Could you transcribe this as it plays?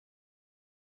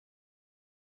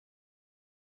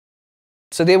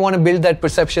So they want to build that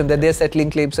perception that they're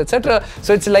settling claims, etc.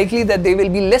 So it's likely that they will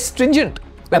be less stringent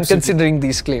when considering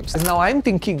these claims. Now I'm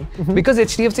thinking, because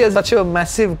HDFC has such a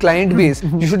massive client base,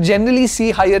 you should generally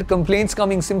see higher complaints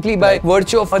coming simply by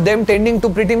virtue of them tending to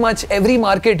pretty much every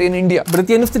market in India. But at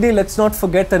the end of the day, let's not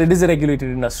forget that it is a regulated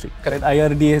industry. Correct.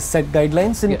 IRDA has set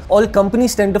guidelines and all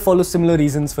companies tend to follow similar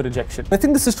reasons for rejection. I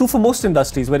think this is true for most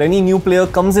industries where any new player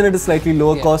comes in at a slightly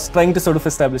lower cost trying to sort of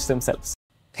establish themselves.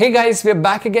 Hey guys, we're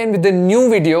back again with a new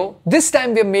video. This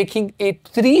time we're making a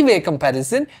three-way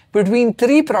comparison between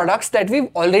three products that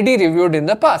we've already reviewed in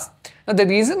the past. Now the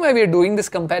reason why we're doing this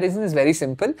comparison is very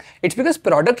simple. It's because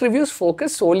product reviews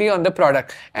focus solely on the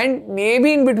product, and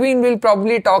maybe in between we'll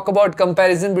probably talk about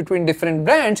comparison between different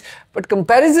brands, but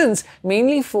comparisons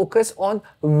mainly focus on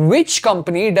which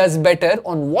company does better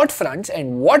on what fronts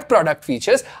and what product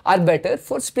features are better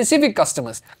for specific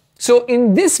customers. So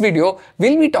in this video,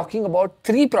 we'll be talking about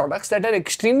three products that are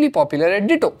extremely popular at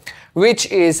Ditto, which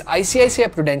is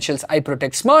ICICI Prudential's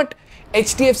Iprotect Smart,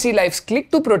 HDFC Life's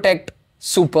Click2Protect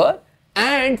Super,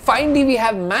 and finally we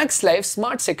have Max Life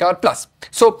Smart Secure Plus.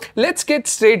 So let's get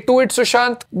straight to it.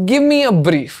 Sushant, give me a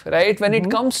brief, right? When it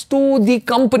comes to the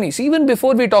companies, even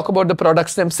before we talk about the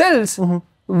products themselves,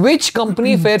 which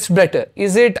company fares better?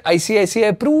 Is it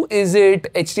ICICI Pru, is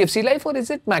it HDFC Life, or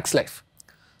is it Max Life?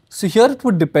 So here it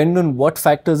would depend on what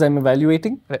factors I'm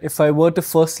evaluating. Right. If I were to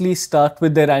firstly start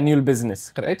with their annual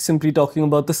business, right? Simply talking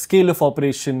about the scale of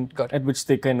operation at which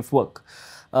they kind of work.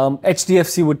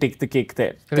 HDFC would take the cake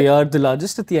there. Right. They are the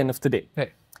largest at the end of the day.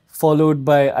 Right. Followed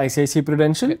by ICICI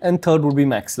Prudential, and third would be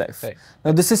Max Life. Right.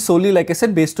 Now this is solely, like I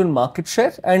said, based on market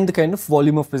share and the kind of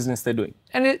volume of business they're doing.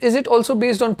 And is it also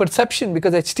based on perception?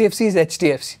 Because HDFC is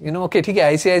HDFC. You know, okay,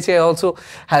 ICICI also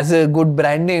has a good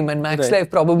brand name and Max Life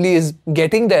probably is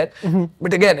getting there.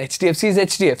 But again, HDFC is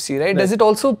HDFC, right? Does it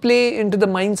also play into the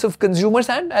minds of consumers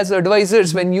and as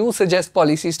advisors when you suggest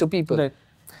policies to people? Right.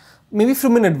 Maybe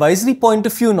from an advisory point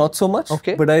of view, not so much.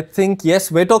 Okay. But I think, yes,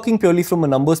 we're talking purely from a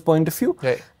numbers point of view.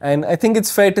 Right. And I think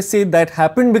it's fair to say that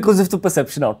happened because of the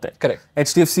perception out there. Correct.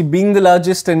 HDFC being the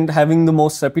largest and having the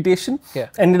most reputation,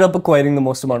 ended up acquiring the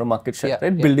most amount of market share,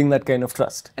 right? Building that kind of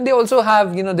trust. And they also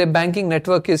have, you know, their banking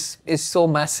network is so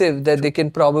massive that they can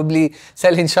probably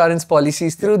sell insurance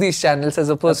policies through these channels as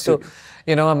opposed to,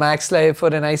 you know, a Max Life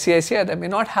or an ICICI that may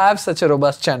not have such a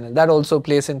robust channel. That also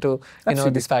plays into, you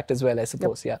know, this fact as well, I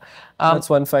suppose. That's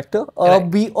one factor.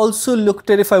 We also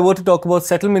looked at, if I were to talk about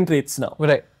settlement rates now.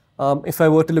 Right. If I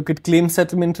were to look at claim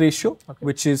settlement ratio,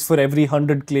 which is for every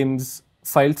 100 claims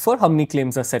filed for, how many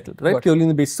claims are settled, right? Purely on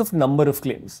the basis of number of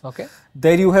claims. Okay.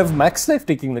 There you have Max Life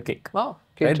taking the cake. Wow.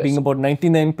 Okay, right, being about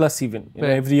 99 plus even. You know,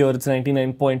 every year it's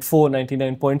 99.4,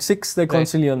 99.6, they're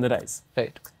constantly on the rise.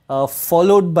 Right.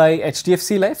 Followed by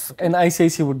HDFC Life, and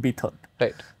ICICI would be third.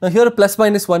 Right. Now here a plus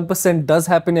minus 1% does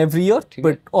happen every year,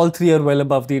 but all three are well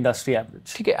above the industry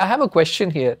average. Okay, I have a question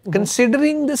here.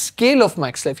 Considering the scale of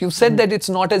Max Life, you said that it's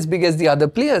not as big as the other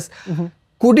players.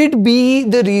 Could it be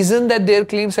the reason that their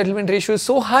claim settlement ratio is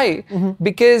so high?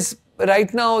 Because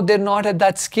right now they're not at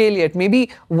that scale yet.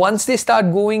 Maybe once they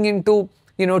start going into,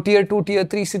 you know, tier 2, tier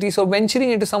 3 cities or venturing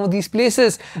into some of these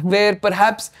places where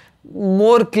perhaps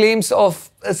more claims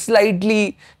of a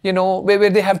slightly, you know,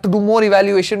 where they have to do more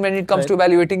evaluation when it comes to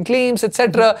evaluating claims,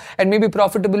 etc. And maybe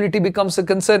profitability becomes a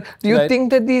concern. Do you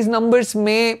think that these numbers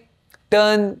may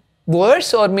turn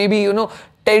worse or maybe, you know,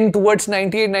 tend towards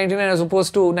 98, 99 as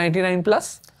opposed to 99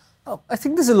 plus? I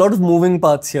think there's a lot of moving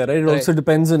parts here, right? It also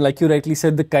depends on, like you rightly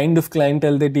said, the kind of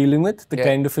clientele they're dealing with, the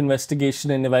kind of investigation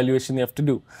and evaluation they have to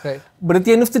do. Right. But at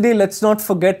the end of the day, let's not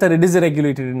forget that it is a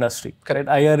regulated industry. Correct.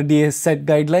 IRDA has set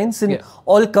guidelines and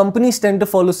all companies tend to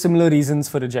follow similar reasons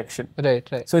for rejection.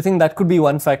 Right. So I think that could be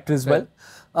one factor as well.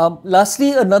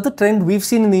 Lastly, another trend we've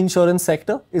seen in the insurance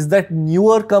sector is that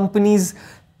newer companies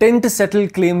tend to settle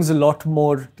claims a lot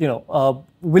more, you know,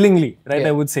 willingly, right?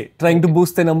 I would say, trying to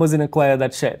boost their numbers and acquire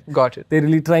that share. Got it. They're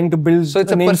really trying to build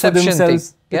a name for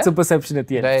themselves. It's a perception at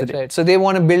the end of the day. Right. So they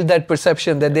want to build that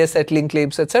perception that they're settling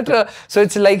claims, etc. So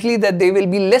it's likely that they will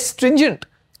be less stringent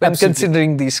when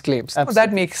considering these claims.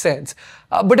 That makes sense.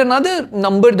 But another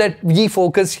number that we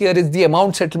focus here is the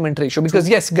amount settlement ratio. Because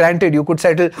yes, granted, you could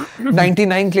settle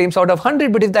 99 claims out of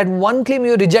 100, but if that one claim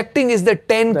you're rejecting is the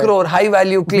 10 crore high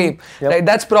value claim, right,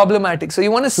 that's problematic. So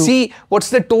you want to see what's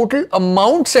the total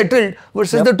amount settled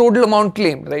versus the total amount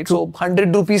claimed, right? So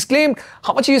 100 rupees claimed,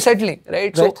 how much are you settling,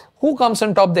 right? So who comes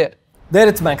on top there? There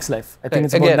it's Max Life. I think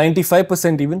it's about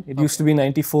 95% even. It used to be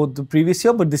 94 the previous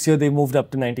year, but this year they moved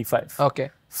up to 95. Okay.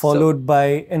 followed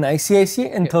by an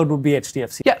ICICI, and third would be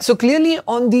HDFC. Yeah, so clearly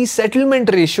on the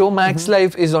settlement ratio, Max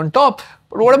Life is on top.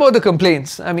 But what about the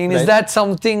complaints? I mean, is that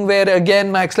something where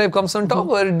again Max Life comes on top,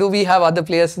 or do we have other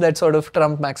players that sort of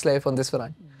trump Max Life on this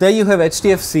front? There you have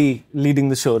HDFC leading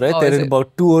the show, right? They're at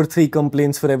about 2 or 3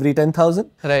 complaints for every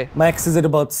 10,000. Right. Max is at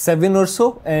about 7 or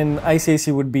so, and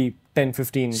ICICI would be 10,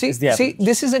 15 is the average. See,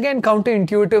 this is again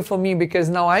counterintuitive for me, because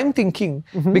now I'm thinking,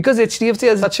 because HDFC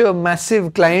has such a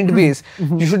massive client base,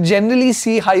 you should generally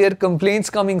see higher complaints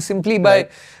coming simply by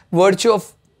virtue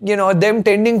of, you know, them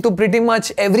tending to pretty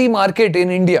much every market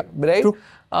in India, right? True.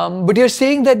 But you're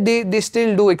saying that they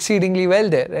still do exceedingly well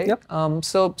there, right? Yep.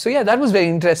 So yeah, that was very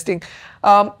interesting.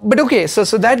 But okay,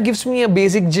 so that gives me a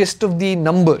basic gist of the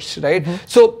numbers, right?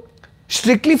 So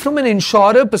strictly from an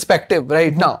insurer perspective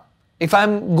right now, if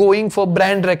I'm going for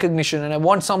brand recognition and I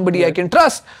want somebody I can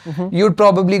trust, you'd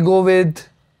probably go with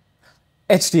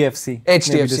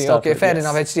HDFC. Okay, fair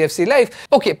enough. HDFC Life.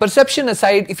 Okay, perception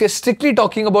aside, if you're strictly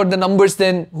talking about the numbers,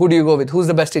 then who do you go with? Who's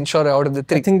the best insurer out of the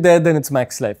 3? I think then it's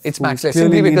Max Life. It's Max Life,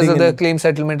 simply because of the claim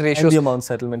settlement ratios. And the amount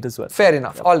settlement as well. Fair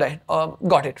enough. Yep. All right.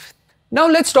 Got it. Now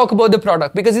let's talk about the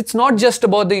product, because it's not just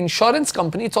about the insurance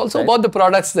company, it's also about the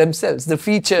products themselves, the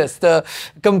features, the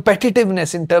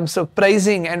competitiveness in terms of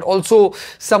pricing, and also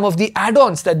some of the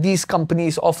add-ons that these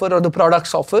companies offer or the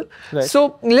products offer.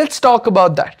 So let's talk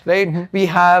about that, right? We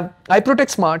have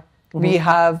iProtect Smart, we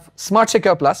have Smart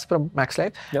Secure Plus from Max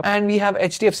Life, and we have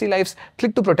HDFC Life's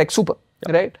Click2Protect Super,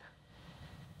 right?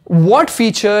 What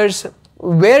features,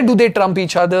 where do they trump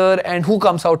each other, and who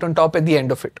comes out on top at the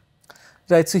end of it?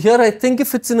 Right, so here I think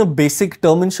if it's in a basic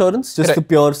term insurance, just the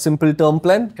pure simple term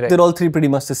plan, they're all 3 pretty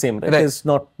much the same, right? There's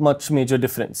not much major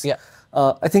difference.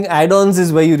 I think add-ons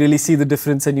is where you really see the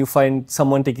difference and you find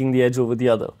someone taking the edge over the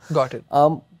other. Got it.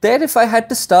 There, if I had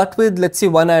to start with, let's say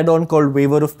one add-on called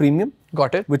waiver of premium.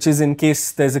 Got it. Which is in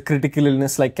case there's a critical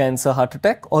illness like cancer, heart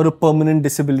attack, or a permanent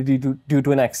disability due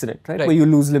to an accident, right? Where you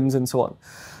lose limbs and so on.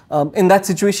 In that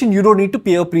situation, you don't need to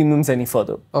pay your premiums any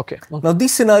further. Okay. Now,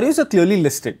 these scenarios are clearly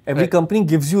listed. Every company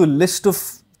gives you a list of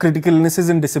critical illnesses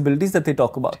and disabilities that they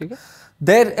talk about.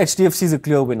 There, HDFC is a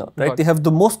clear winner, right? They have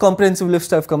the most comprehensive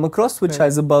list I've come across, which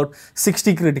has about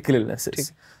 60 critical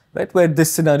illnesses, right? Where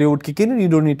this scenario would kick in and you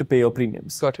don't need to pay your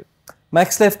premiums. Got it.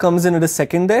 Max Life comes in at a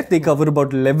second there. They cover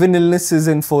about 11 illnesses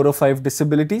and 4 or 5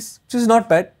 disabilities, which is not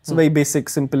bad. It's a very basic,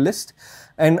 simple list.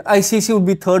 And ICICI would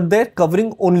be third there,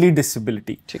 covering only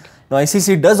disability. Now,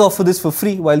 ICICI does offer this for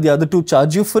free, while the other 2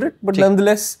 charge you for it, but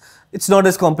nonetheless, it's not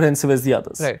as comprehensive as the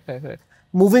others. Right.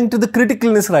 Moving to the critical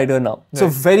illness rider now. It's a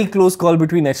very close call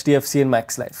between HDFC and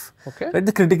Max Life. Right,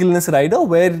 the critical illness rider,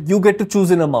 where you get to choose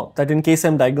an amount that in case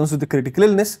I'm diagnosed with a critical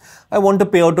illness, I want a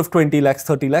payout of 20 lakhs,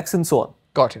 30 lakhs and so on.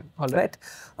 Got it. All right.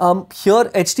 Here,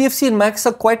 HDFC and Max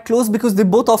are quite close because they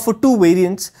both offer 2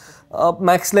 variants.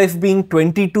 Max Life being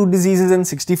 22 diseases and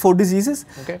 64 diseases,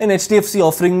 and HDFC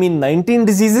offering me 19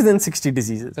 diseases and 60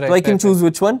 diseases. So I can choose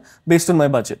which one based on my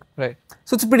budget.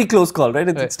 So it's a pretty close call, right?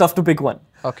 It's tough to pick one.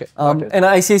 And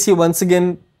ICICI once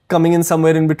again coming in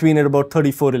somewhere in between at about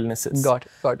 34 illnesses. Got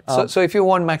it. So if you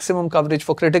want maximum coverage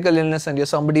for critical illness and you're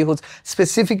somebody who's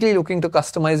specifically looking to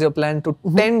customize your plan to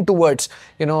tend towards,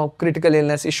 you know, critical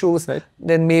illness issues,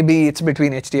 then maybe it's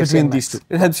between HDFC and these 2.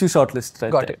 It helps you shortlist,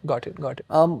 right? Got it.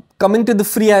 Coming to the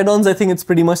free add-ons, I think it's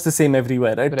pretty much the same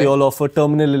everywhere, right? They all offer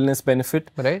terminal illness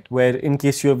benefit, where in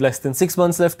case you have less than 6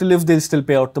 months left to live, they'll still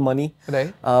pay out the money.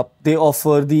 They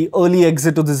offer the early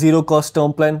exit of the zero cost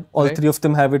term plan. All 3 of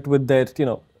them have it with their, you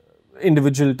know,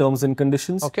 individual terms and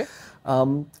conditions.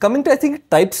 Coming to, I think,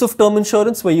 types of term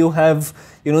insurance, where you have,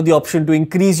 you know, the option to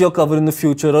increase your cover in the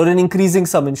future, or an increasing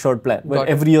sum insured plan, where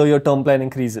every year your term plan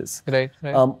increases.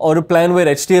 Or a plan where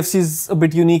HDFC is a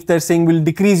bit unique, they're saying will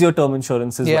decrease your term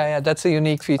insurance as well. Yeah, that's a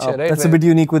unique feature, right? That's a bit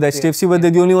unique with HDFC, where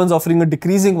they're the only ones offering a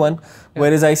decreasing one,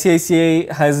 whereas ICICI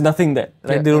has nothing there,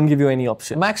 right? They don't give you any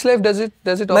option. Max Life does it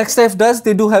Max Life does.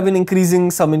 They do have an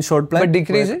increasing sum insured plan. But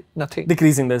decreasing? Nothing.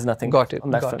 Decreasing, there's nothing on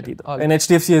that front either. And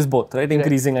HDFC is both, right?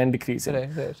 Increasing and decreasing.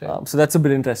 So that's a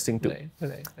bit interesting too.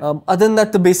 Other than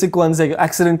that, the basic ones like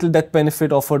accidental death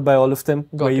benefit offered by all of them,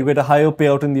 where you get a higher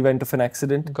payout in the event of an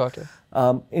accident.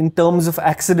 In terms of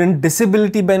accident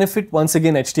disability benefit, once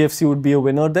again HDFC would be a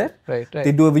winner there.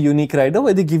 They do have a unique rider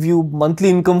where they give you monthly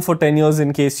income for 10 years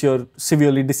in case you're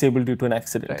severely disabled due to an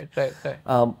accident.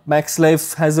 Max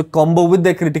Life has a combo with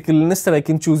their critical illness that I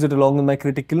can choose it along with my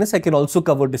critical illness. I can also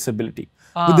cover disability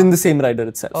within the same rider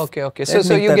itself. Okay.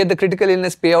 So you get the critical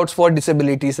illness payouts for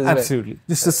disabilities as well. Absolutely.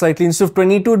 Just a slightly, instead of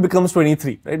 22, it becomes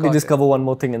 23, right? They just cover one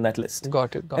more thing in that list.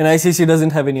 Got it. And ICICI doesn't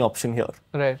have any option here.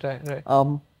 Right.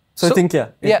 So I think,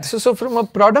 so from a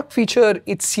product feature,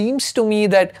 it seems to me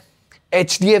that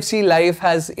HDFC Life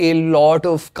has a lot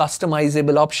of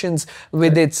customizable options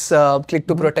with its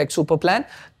Click2Protect Super plan.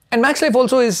 And Max Life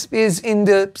also is in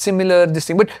the similar this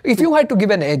thing. But if you had to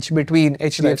give an edge between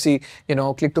HDFC,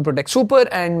 Click2Protect Super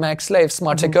and Max Life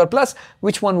Smart Secure Plus,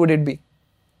 which one would it be?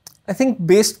 I think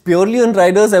based purely on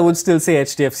riders, I would still say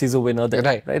HDFC is a winner there.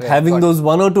 Right. Having those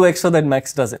 1 or 2 extra that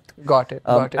Max doesn't. Got it.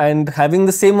 And having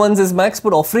the same ones as Max,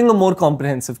 but offering a more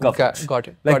comprehensive coverage. Got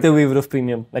it. Like the waiver of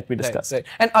premium, like we discussed. Right.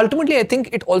 And ultimately, I think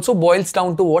it also boils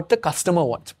down to what the customer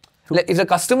wants. Like if the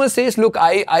customer says, look,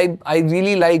 I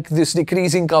really like this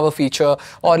decreasing cover feature,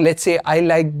 or let's say I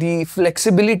like the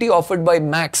flexibility offered by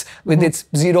Max with its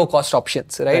zero cost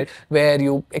options, right? Where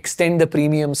you extend the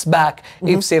premiums back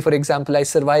if, say, for example, I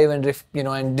survive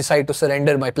and decide to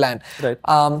surrender my plan.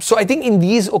 So I think in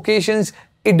these occasions,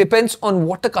 it depends on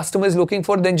what the customer is looking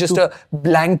for than just a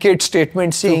blanket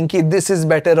statement saying this is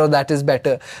better or that is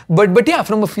better. But yeah,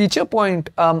 from a feature point,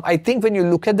 I think when you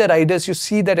look at the riders, you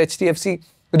see that HDFC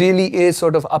really is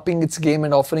sort of upping its game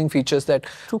and offering features that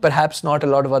perhaps not a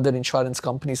lot of other insurance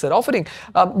companies are offering.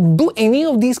 Do any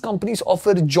of these companies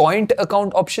offer joint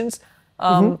account options?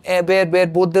 Where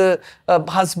both the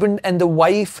husband and the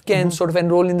wife can sort of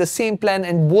enroll in the same plan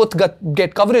and both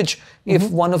get coverage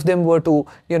if one of them were to,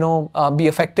 be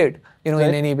affected, in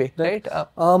any way, right?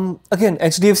 Again,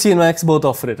 HDFC and Max both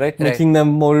offer it, right? Making them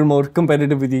more and more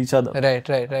competitive with each other.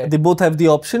 Right. They both have the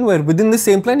option where within the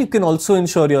same plan, you can also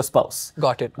insure your spouse.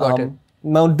 Got it.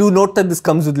 Now, do note that this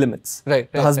comes with limits. The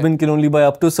husband can only buy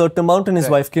up to a certain amount, and his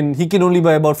wife can only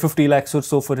buy about 50 lakhs or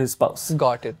so for his spouse.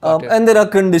 Got it. And there are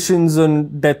conditions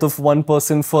on death of one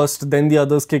person first, then the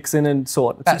others kicks in, and so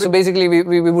on. So basically,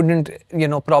 we wouldn't,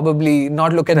 probably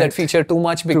not look at that feature too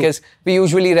much because we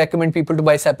usually recommend people to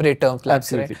buy separate term plans.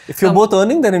 Absolutely. If you're both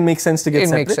earning, then it makes sense to get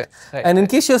separate. Makes sense. And in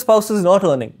case your spouse is not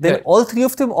earning, then all 3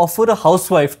 of them offer a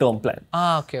housewife term plan.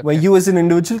 Where you as an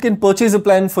individual can purchase a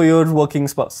plan for your working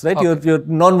spouse, right? Your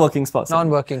non-working spouse.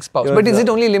 Non-working spouse. But is it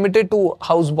only limited to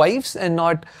housewives and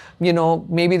not,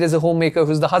 maybe there's a homemaker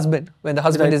who's the husband when the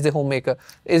husband is the homemaker?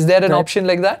 Is there an option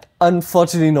like that?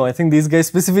 Unfortunately, no. I think these guys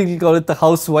specifically call it the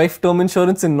housewife term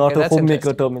insurance and not a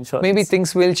homemaker term insurance. Maybe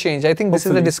things will change. I think this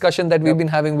is a discussion that we've been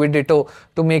having with Ditto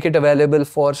to make it available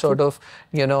for sort of,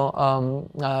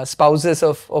 spouses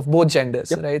of both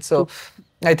genders, right? So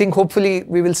I think hopefully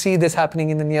we will see this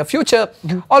happening in the near future.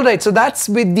 All right, so that's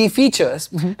with the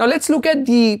features. Now let's look at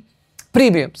the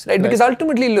premiums, right? Because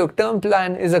ultimately, look, term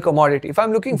plan is a commodity. If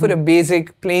I'm looking for a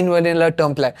basic, plain vanilla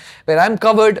term plan where I'm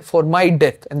covered for my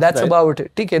death and that's about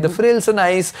it. Okay, the frills are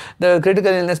nice, the critical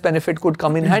illness benefit could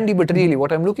come in handy, but really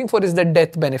what I'm looking for is the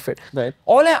death benefit.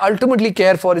 All I ultimately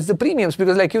care for is the premiums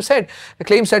because like you said, the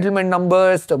claim settlement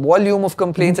numbers, the volume of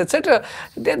complaints, etc.,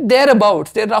 they're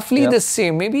thereabouts. They're roughly the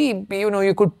same. Maybe,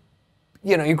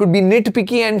 you could be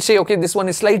nitpicky and say, okay, this one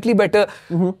is slightly better,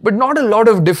 but not a lot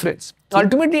of difference.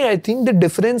 Ultimately, I think the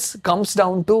difference comes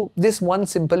down to this one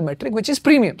simple metric, which is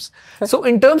premiums. So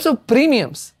in terms of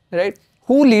premiums, right,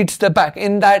 who leads the pack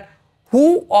in that?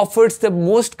 Who offers the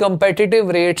most competitive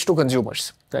rates to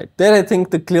consumers? There I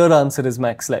think the clear answer is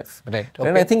Max Life.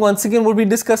 And I think once again what we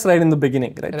discussed right in the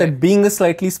beginning, that being a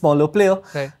slightly smaller player,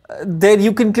 there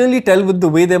you can clearly tell with the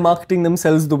way they're marketing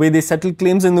themselves, the way they settle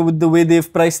claims and with the way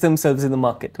they've priced themselves in the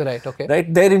market.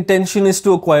 Their intention is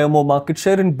to acquire more market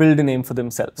share and build a name for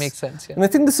themselves. Makes sense, And I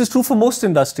think this is true for most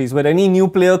industries where any new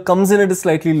player comes in at a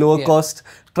slightly lower cost,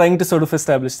 trying to sort of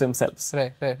establish themselves.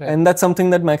 And that's something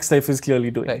that Max Life is clearly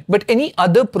doing. But any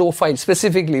other profile,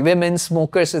 specifically women,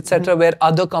 smokers, etc., where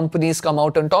other companies come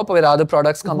out on top, or where other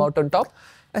products come out on top?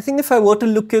 I think if I were to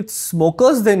look at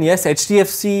smokers, then yes,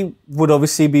 HDFC would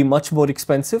obviously be much more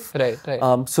expensive.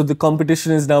 So the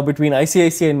competition is now between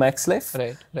ICICI and Max Life,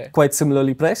 quite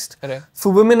similarly priced.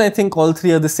 For women, I think all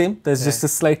 3 are the same. There's just a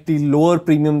slightly lower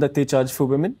premium that they charge for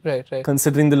women,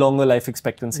 considering the longer life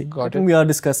expectancy. And we are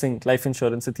discussing life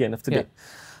insurance at the end of the day.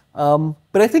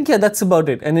 But I think, that's about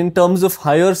it. And in terms of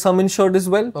higher sum insured as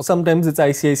well, sometimes it's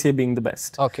ICICI being the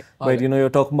best. Where, you're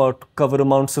talking about cover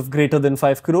amounts of greater than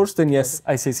 5 crores, then yes,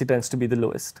 ICICI tends to be the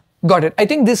lowest. Got it. I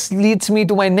think this leads me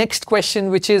to my next question,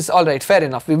 which is, all right, fair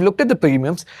enough. We've looked at the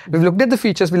premiums, we've looked at the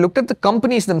features, we looked at the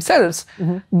companies themselves,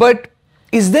 but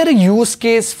is there a use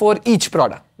case for each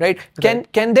product, right?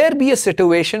 Can there be a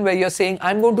situation where you're saying,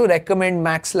 I'm going to recommend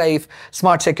Max Life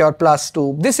Smart Secure Plus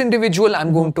to this individual,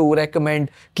 I'm going to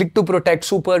recommend Click2Protect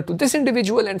Super to this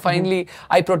individual, and finally,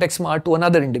 iProtect Smart to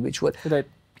another individual?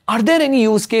 Are there any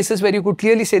use cases where you could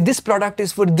clearly say, this product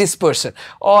is for this person?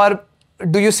 Or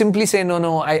do you simply say,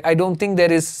 no, I don't think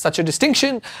there is such a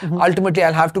distinction. Ultimately,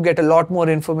 I'll have to get a lot more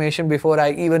information before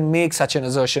I even make such an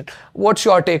assertion. What's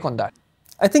your take on that?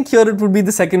 I think here it would be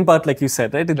the second part, like you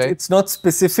said, right? It's not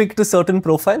specific to certain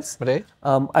profiles. Right.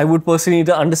 I would personally need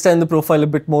to understand the profile a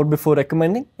bit more before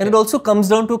recommending. And it also comes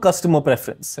down to customer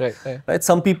preference. Right.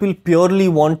 Some people purely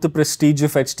want the prestige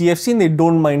of HDFC and they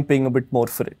don't mind paying a bit more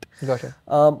for it. Got it.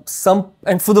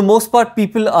 And for the most part,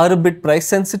 people are a bit price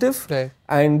sensitive. Right.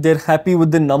 And they're happy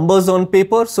with the numbers on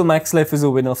paper, so Max Life is a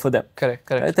winner for them.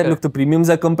 Correct. Right? And look, the premiums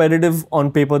are competitive.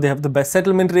 On paper, they have the best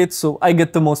settlement rates, so I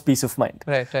get the most peace of mind.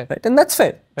 Right. And that's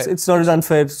fair. Right. It's not an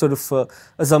unfair sort of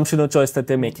assumption or choice that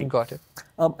they're making. Got it.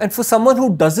 And for someone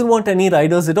who doesn't want any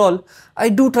riders at all, I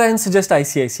do try and suggest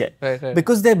ICICI. Right.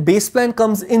 Because their base plan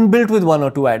comes inbuilt with 1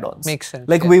 or 2 add-ons. Makes sense.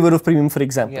 Like waiver of premium, for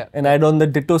example. An add-on that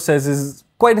Ditto says is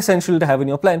quite essential to have in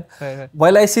your plan.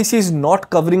 While ICICI is not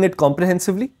covering it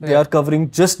comprehensively, they are covering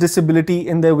just disability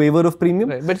in their waiver of premium.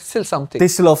 But it's still something. They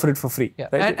still offer it for free.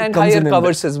 And higher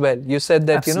covers as well. You said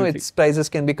that its prices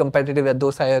can be competitive at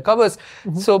those higher covers.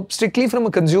 So strictly from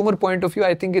a consumer point of view,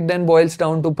 I think it then boils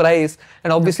down to price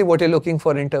and obviously what you're looking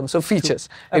for in terms of features.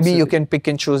 Maybe you can pick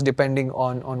and choose depending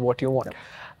on what you want.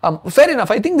 Fair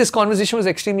enough. I think this conversation was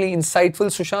extremely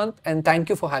insightful, Sushant, and thank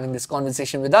you for having this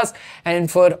conversation with us. And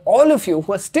for all of you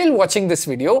who are still watching this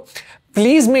video,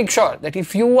 please make sure that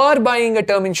if you are buying a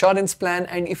term insurance plan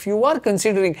and if you are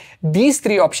considering these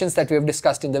 3 options that we have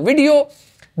discussed in the video,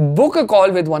 book a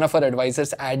call with one of our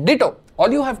advisors at Ditto.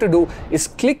 All you have to do is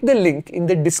click the link in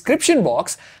the description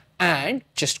box and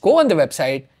just go on the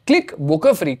website, click book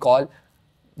a free call,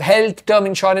 health, term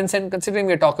insurance, and considering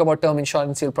we're talking about term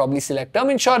insurance, you'll probably select term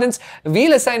insurance.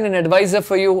 We'll assign an advisor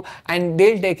for you and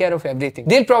they'll take care of everything.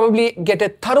 They'll probably get a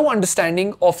thorough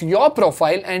understanding of your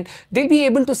profile and they'll be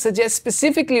able to suggest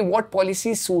specifically what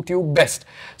policies suit you best.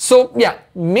 So yeah,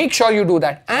 make sure you do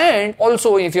that. And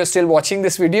also, if you're still watching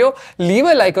this video, leave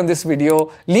a like on this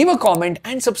video, leave a comment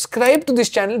and subscribe to this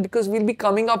channel because we'll be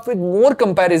coming up with more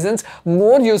comparisons,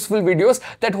 more useful videos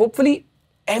that hopefully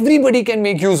everybody can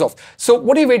make use of. So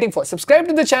what are you waiting for? Subscribe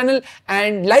to the channel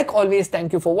and like always,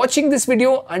 thank you for watching this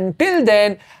video. Until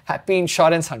then, happy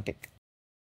insurance hunting.